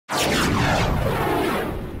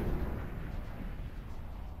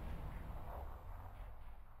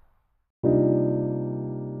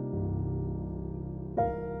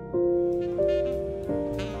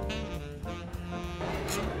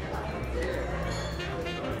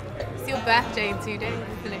birthday in 2 days,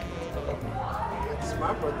 isn't it? It's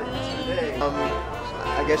my birthday today.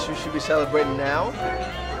 I guess you should be celebrating now.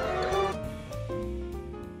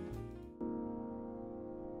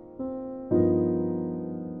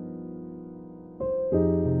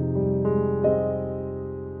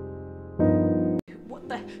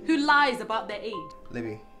 Who lies about their age?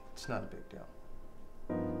 Libby, it's not a big deal.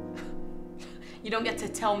 You don't get to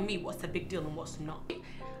tell me what's a big deal and what's not.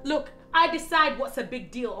 Look, I decide what's a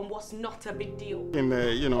big deal and what's not a big deal. And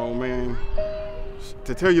you know, man,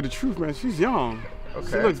 to tell you the truth, man, she's young.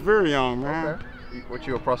 Okay. She looks very young, man. Okay. What,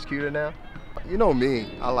 you a prosecutor now? You know me,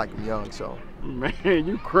 I like them young, so. Man,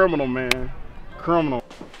 you criminal, man. Criminal.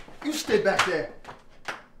 You stay back there.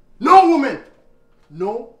 No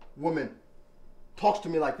woman talks to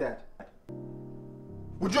me like that.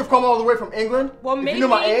 Would you have come all the way from England? Well, maybe. If you knew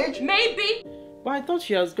my age? Maybe. But I thought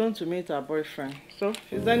she was going to meet her boyfriend. So,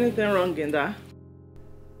 is there anything wrong in that?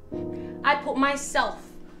 I put myself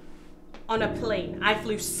on a plane. I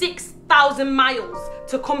flew 6,000 miles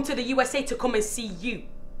to come to the USA to come and see you.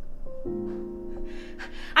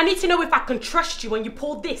 I need to know if I can trust you when you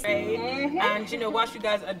pull this. And you know, whilst you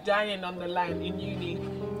guys are dying on the line in uni,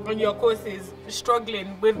 on your courses,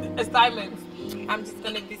 struggling with assignments, I'm just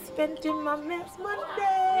gonna be spending my next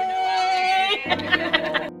Monday.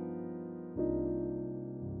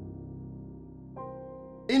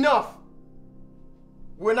 Enough!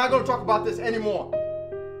 We're not gonna talk about this anymore.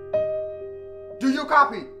 Do you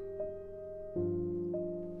copy?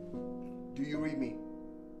 Do you read me?